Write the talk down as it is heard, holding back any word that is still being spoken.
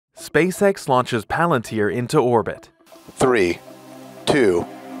SpaceX launches Palantir into orbit. 3, 2,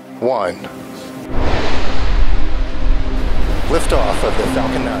 1. Liftoff of the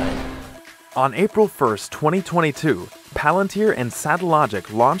Falcon 9. On April 1st, 2022, Palantir and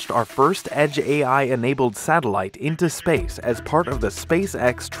Satellogic launched our first Edge AI-enabled satellite into space as part of the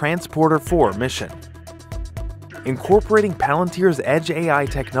SpaceX Transporter 4 mission. Incorporating Palantir's Edge AI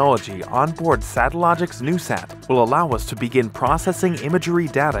technology onboard Satellogic's NewSat will allow us to begin processing imagery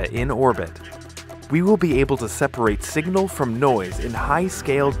data in orbit. We will be able to separate signal from noise in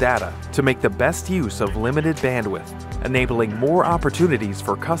high-scale data to make the best use of limited bandwidth, enabling more opportunities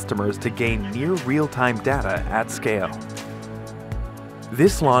for customers to gain near real-time data at scale.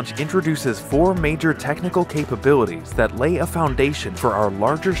 This launch introduces 4 major technical capabilities that lay a foundation for our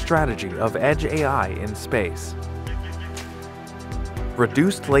larger strategy of Edge AI in space.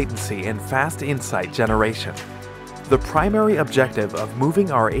 Reduced latency and fast insight generation. The primary objective of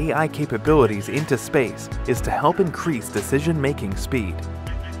moving our AI capabilities into space is to help increase decision-making speed.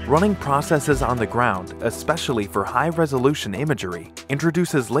 Running processes on the ground, especially for high-resolution imagery,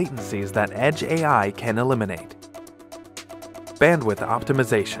 introduces latencies that Edge AI can eliminate. Bandwidth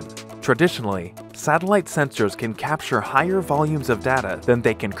optimization. Traditionally, satellite sensors can capture higher volumes of data than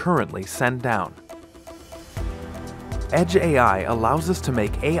they can currently send down. Edge AI allows us to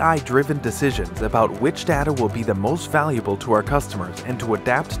make AI-driven decisions about which data will be the most valuable to our customers and to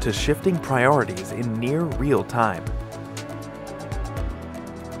adapt to shifting priorities in near real time.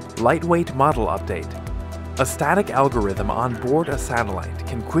 Lightweight model update. A static algorithm on board a satellite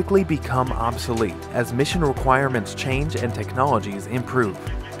can quickly become obsolete as mission requirements change and technologies improve.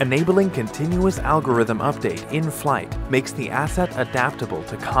 Enabling continuous algorithm update in flight makes the asset adaptable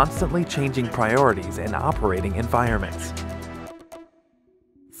to constantly changing priorities and operating environments.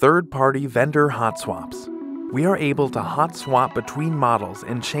 Third-party vendor hot swaps. We are able to hot swap between models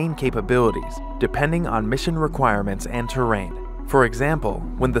and chain capabilities depending on mission requirements and terrain. For example,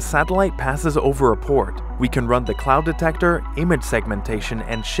 when the satellite passes over a port, we can run the cloud detector, image segmentation,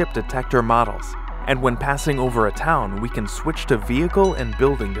 and ship detector models. And when passing over a town, we can switch to vehicle and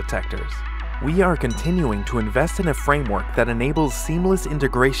building detectors. We are continuing to invest in a framework that enables seamless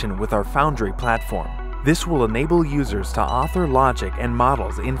integration with our Foundry platform. This will enable users to author logic and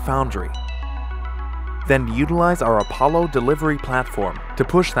models in Foundry. Then utilize our Apollo delivery platform to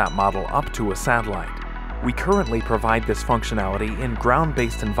push that model up to a satellite. We currently provide this functionality in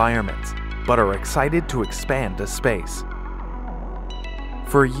ground-based environments, but are excited to expand to space.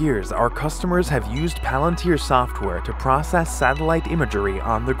 For years, our customers have used Palantir software to process satellite imagery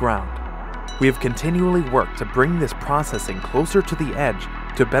on the ground. We have continually worked to bring this processing closer to the edge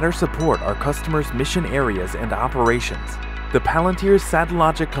to better support our customers' mission areas and operations. The Palantir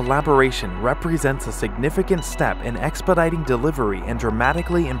Satellogic collaboration represents a significant step in expediting delivery and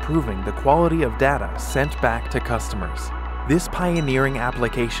dramatically improving the quality of data sent back to customers. This pioneering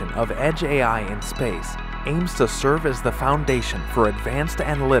application of Edge AI in space aims to serve as the foundation for advanced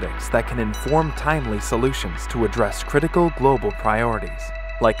analytics that can inform timely solutions to address critical global priorities,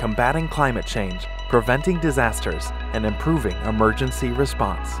 like combating climate change, preventing disasters, and improving emergency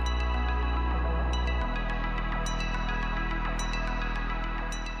response.